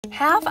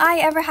Have I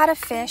ever had a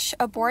fish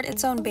abort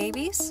its own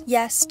babies?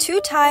 Yes, 2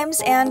 times,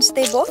 and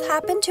they both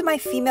happened to my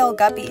female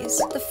guppies.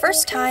 The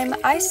first time,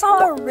 I saw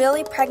a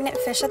really pregnant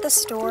fish at the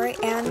store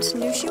and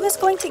knew she was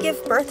going to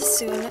give birth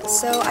soon,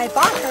 so I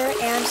bought her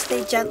and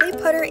they gently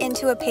put her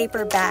into a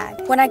paper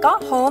bag. When I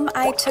got home,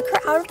 I took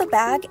her out of the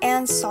bag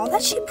and saw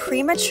that she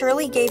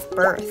prematurely gave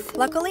birth.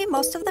 Luckily,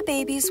 most of the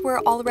babies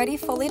were already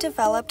fully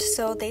developed,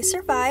 so they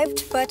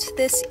survived, but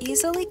this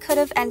easily could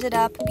have ended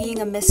up being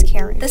a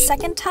miscarriage. The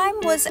second time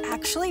was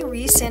actually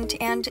recent,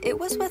 and it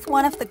was with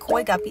one of the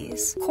koi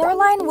guppies.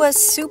 Coraline was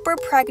super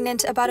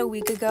pregnant about a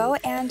week ago,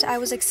 and I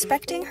was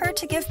expecting her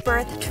to give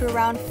birth to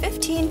around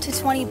 15 to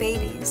 20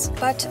 babies.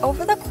 But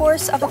over the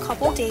course of a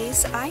couple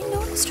days, I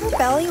noticed her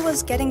belly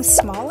was getting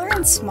smaller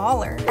and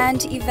smaller,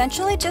 and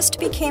eventually just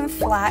became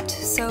flat,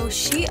 so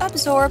she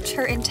absorbed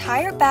her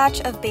entire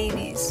batch of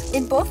babies.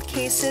 In both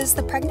cases,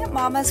 the pregnant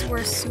mamas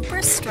were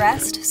super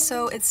stressed,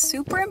 so it's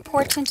super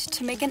important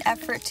to make an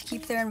effort to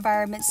keep their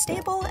environment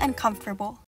stable and comfortable.